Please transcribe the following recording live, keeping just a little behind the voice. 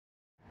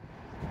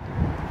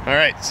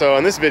Alright, so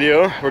in this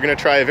video we're going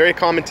to try a very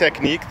common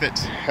technique that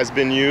has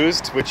been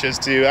used, which is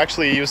to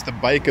actually use the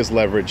bike as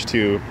leverage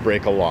to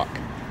break a lock.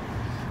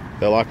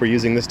 The lock we're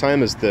using this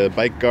time is the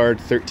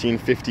BikeGuard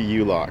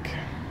 1350U lock.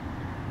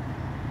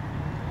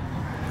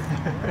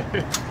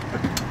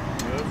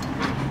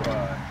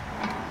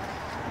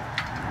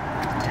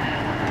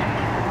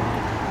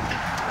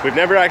 We've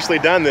never actually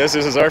done this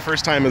is our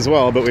first time as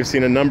well, but we've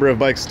seen a number of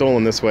bikes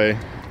stolen this way,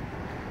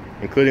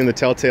 including the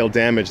telltale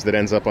damage that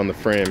ends up on the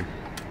frame.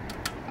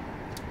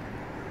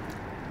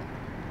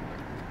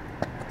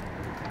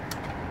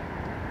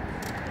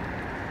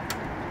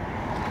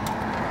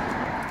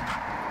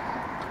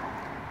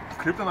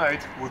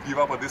 Kryptonite would give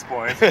up at this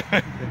point. The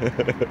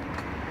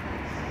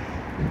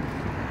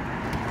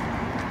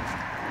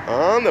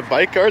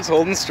BikeGuard's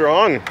holding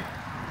strong.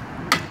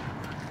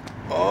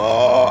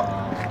 Oh!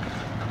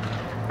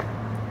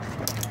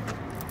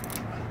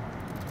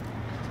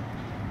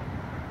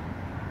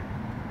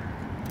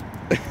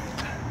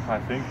 I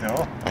think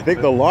no. I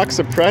think the lock's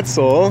a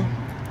pretzel.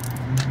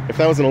 If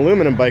that was an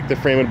aluminum bike, the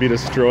frame would be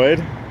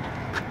destroyed.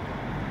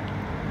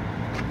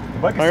 The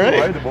bike is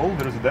still rideable.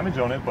 There's a damage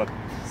on it, but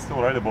it's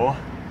still rideable.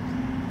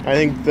 I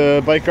think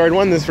the BikeGuard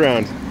won this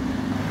round.